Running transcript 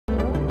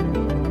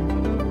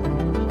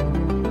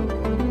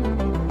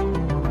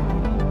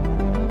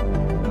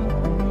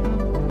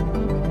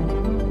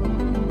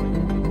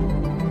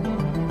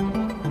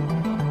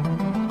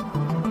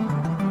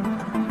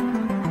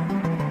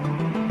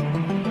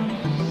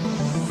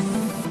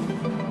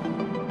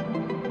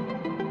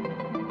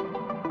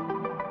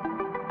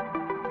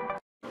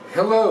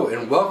Hello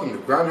and welcome to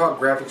Groundhog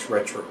Graphics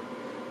Retro.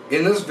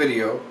 In this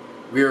video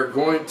we are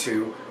going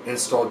to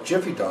install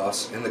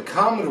JiffyDOS in the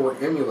Commodore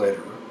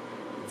emulator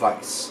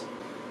Vice.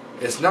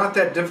 It's not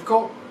that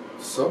difficult,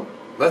 so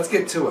let's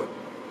get to it.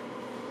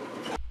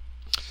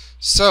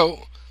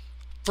 So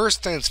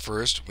first things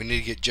first, we need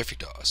to get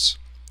JiffyDOS,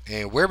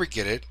 and where we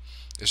get it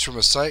is from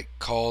a site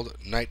called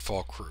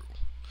Nightfall Crew.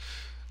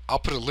 I'll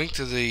put a link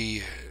to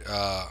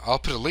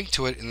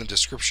it in the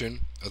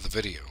description of the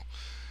video.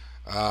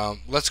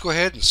 Let's go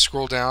ahead and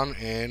scroll down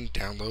and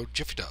download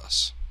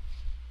JiffyDOS.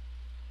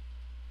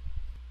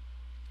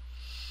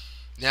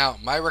 Now,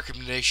 my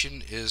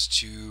recommendation is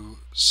to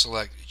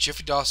select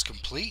JiffyDOS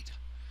Complete,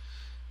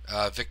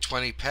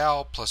 VIC-20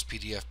 PAL plus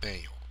PDF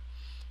Manual.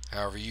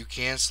 However, you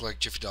can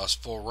select JiffyDOS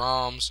Full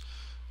ROMs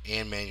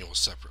and Manual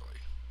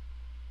separately.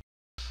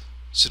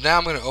 So now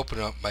I'm going to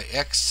open up my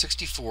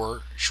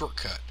X64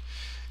 shortcut,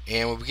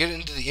 and when we get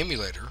into the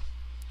emulator,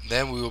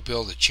 then we will be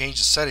able to change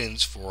the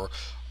settings for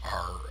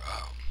our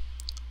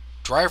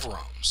drive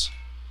ROMs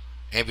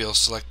and be able to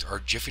select our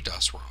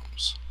JiffyDOS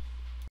ROMs.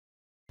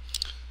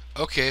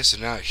 Okay, so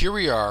now here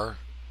we are,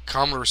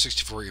 Commodore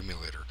 64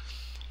 emulator.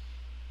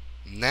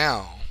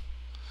 Now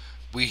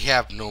we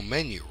have no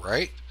menu,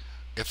 right?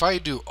 If I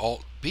do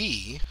Alt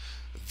B,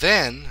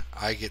 then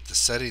I get the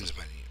settings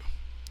menu.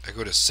 I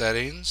go to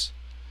settings,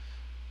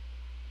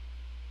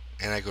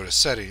 and I go to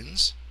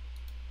settings,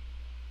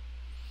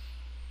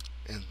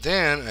 and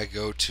then I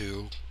go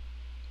to,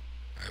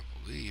 I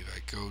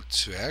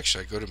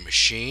go to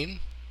machine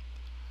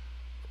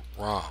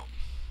ROM.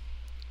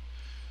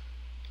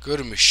 Go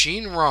to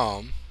machine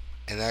ROM,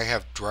 and I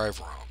have drive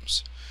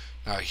ROMs.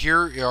 Now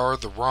here are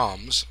the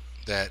ROMs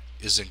that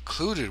is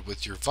included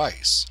with your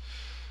Vice,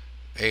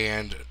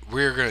 and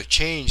we're going to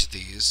change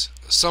these,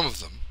 some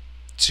of them,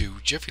 to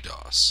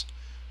JiffyDOS.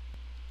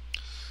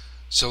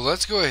 So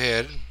let's go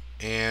ahead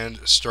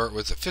and start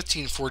with the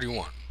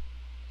 1541.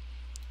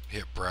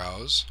 Hit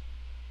browse.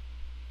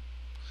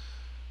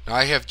 Now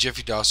I have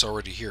JiffyDOS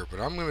already here, but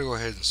I'm going to go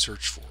ahead and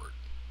search for it.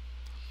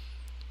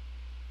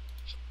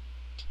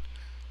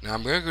 Now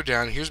I'm going to go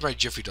down. Here's my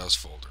JiffyDOS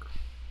folder,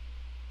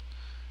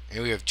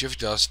 and we have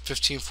JiffyDOS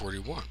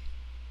 1541.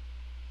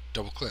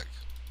 Double click.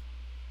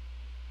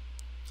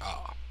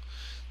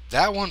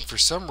 That one for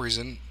some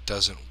reason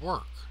doesn't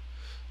work,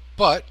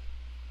 but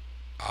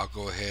I'll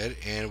go ahead,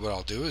 and what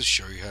I'll do is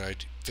show you how to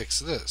fix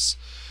this.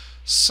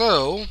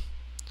 So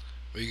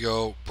we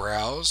go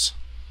browse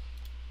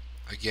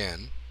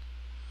again.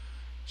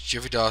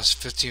 JiffyDOS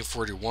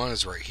 1541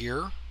 is right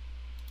here,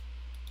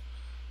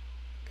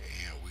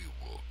 and we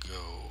will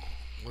go,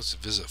 let's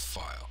visit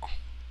file.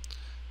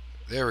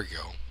 There we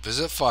go,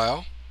 visit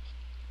file,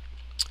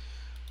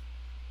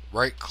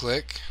 right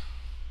click,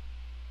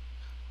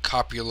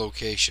 copy a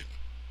location.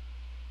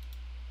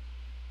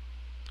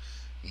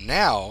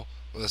 Now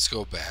let's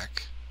go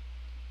back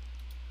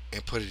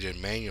and put it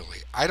in manually.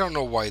 I don't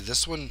know why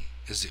this one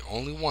is the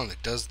only one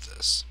that does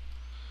this,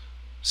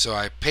 so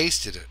I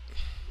pasted it.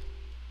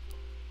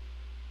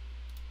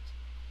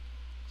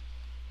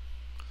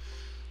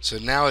 So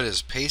now it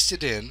is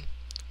pasted in.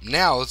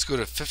 Now let's go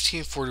to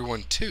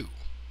 1541.2.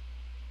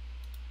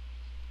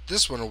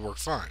 This one will work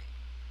fine.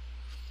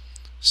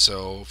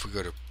 So if we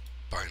go to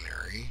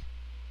binary,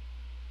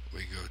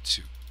 we go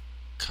to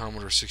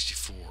Commodore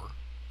 64,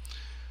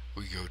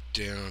 we go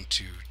down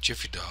to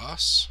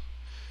JiffyDOS,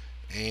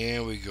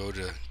 and we go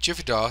to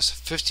JiffyDOS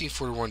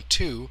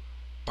 1541.2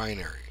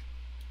 binary.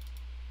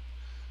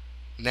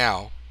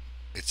 Now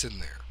it's in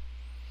there.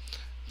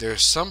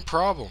 There's some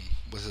problem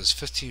with this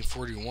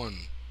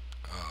 1541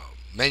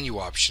 menu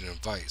option in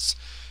Vice.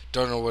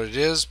 Don't know what it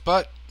is,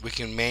 but we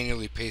can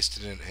manually paste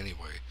it in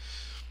anyway.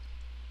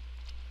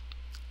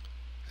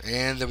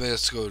 And then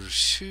let's go to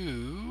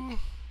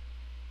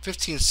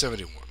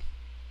 1571.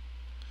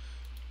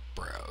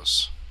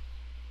 Browse.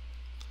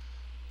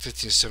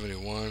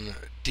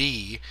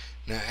 1571D.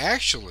 Now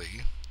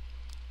actually,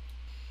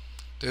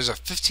 there's a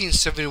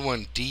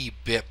 1571D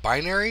bit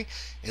binary,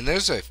 and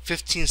there's a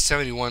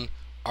 1571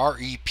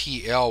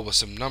 REPL with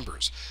some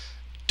numbers.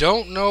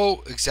 Don't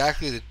know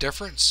exactly the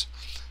difference,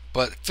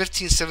 but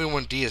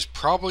 1571D is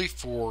probably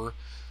for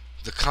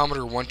the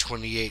Commodore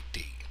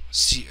 128D,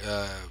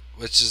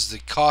 which is the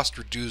cost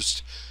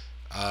reduced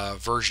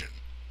version,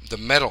 the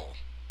metal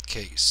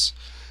case,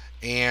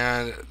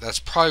 and that's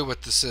probably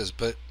what this is.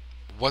 But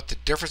what the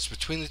difference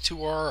between the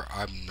two are,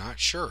 I'm not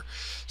sure.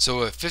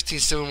 So if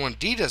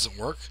 1571D doesn't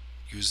work,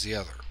 use the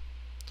other.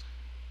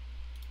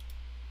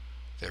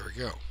 There we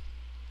go.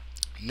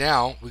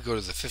 Now we go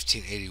to the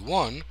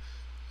 1581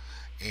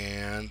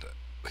 and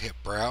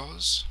hit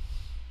browse,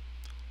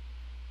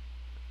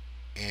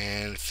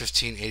 and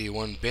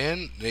 1581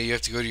 bin. Now you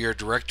have to go to your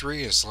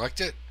directory and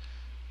select it.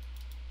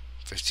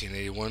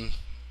 1581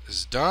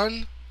 is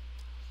done.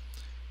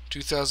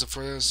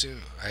 2004,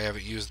 I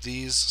haven't used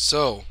these.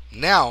 So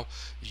now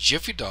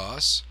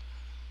JiffyDOS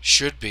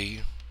should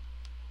be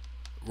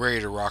ready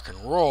to rock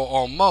and roll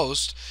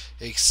almost,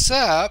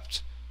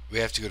 except we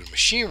have to go to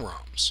machine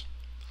ROMs.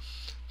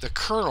 The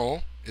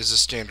kernel is a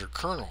standard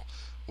kernel.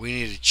 we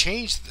need to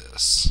change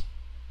this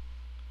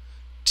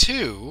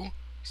to,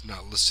 it's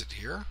not listed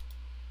here.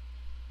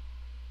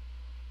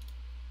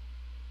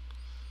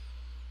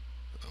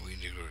 We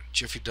need to go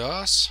to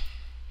JiffyDOS.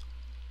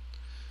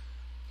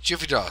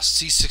 JiffyDOS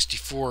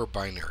C64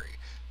 binary.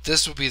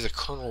 This will be the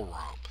kernel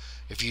ROM.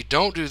 If you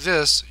don't do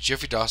this,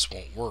 JiffyDOS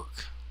won't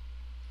work.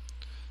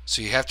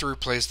 So you have to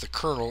replace the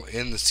kernel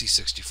in the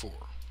C64.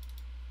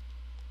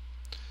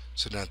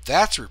 So now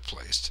that's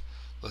replaced.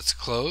 Let's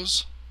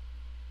close.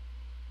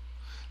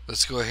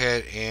 Let's go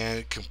ahead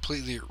and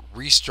completely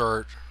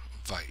restart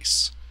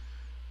Vice.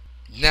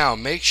 Now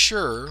make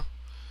sure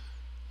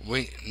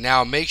when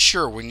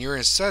you're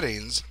in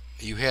settings,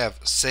 you have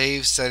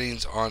save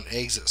settings on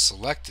exit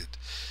selected.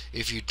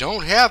 If you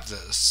don't have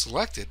this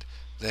selected,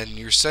 then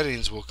your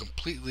settings will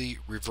completely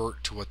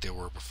revert to what they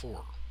were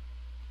before.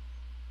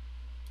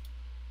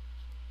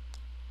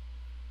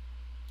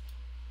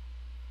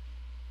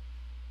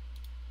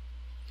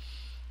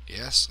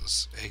 Yes,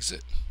 let's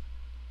exit.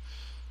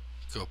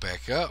 Go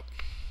back up.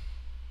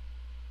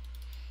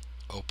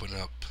 Open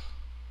up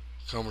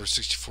Commodore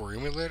 64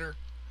 emulator.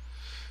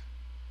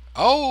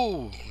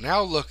 Oh,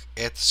 now look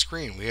at the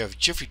screen. We have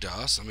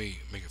JiffyDOS. Let me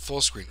make it full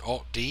screen.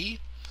 Alt-D.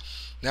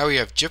 Now we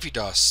have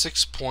JiffyDOS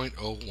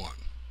 6.01.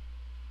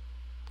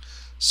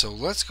 So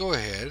let's go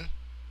ahead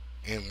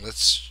and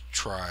let's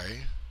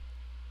try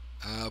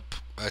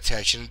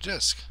attaching a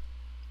disk,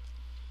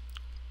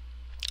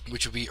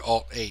 which will be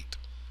Alt-8.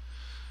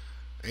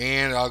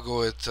 And I'll go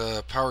with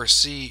Power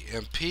C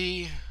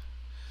MP.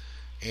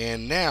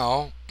 And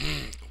now,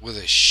 with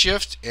a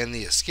Shift and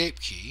the Escape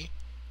key,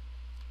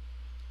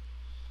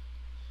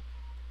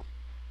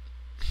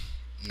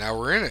 now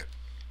we're in it.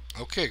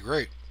 Okay,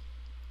 great.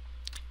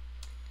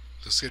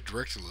 Let's get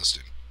directory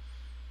listing.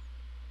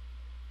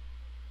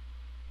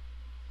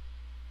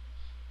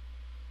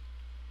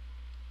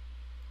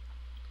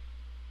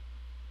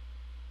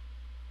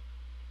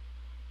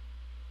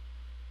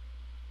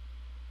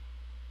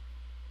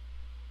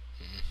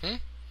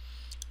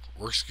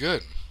 Works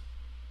good.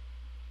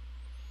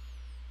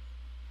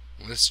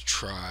 Let's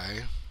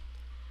try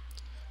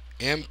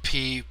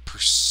MP%.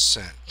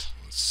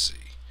 Let's see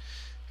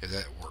if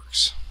that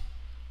works.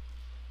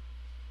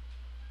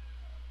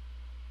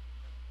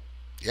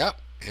 Yep,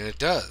 and it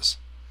does.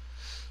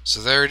 So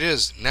there it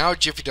is. Now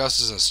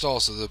JiffyDOS is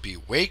installed, so they'll be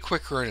way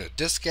quicker in a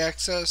disk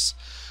access.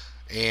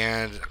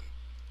 And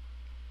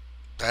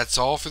that's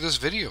all for this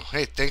video.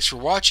 Hey, thanks for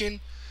watching.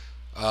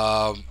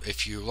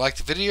 If you like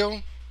the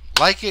video,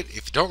 like it.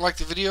 If you don't like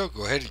the video,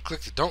 go ahead and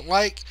click the don't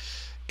like.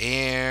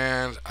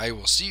 And I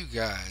will see you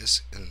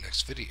guys in the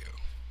next video.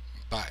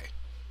 Bye.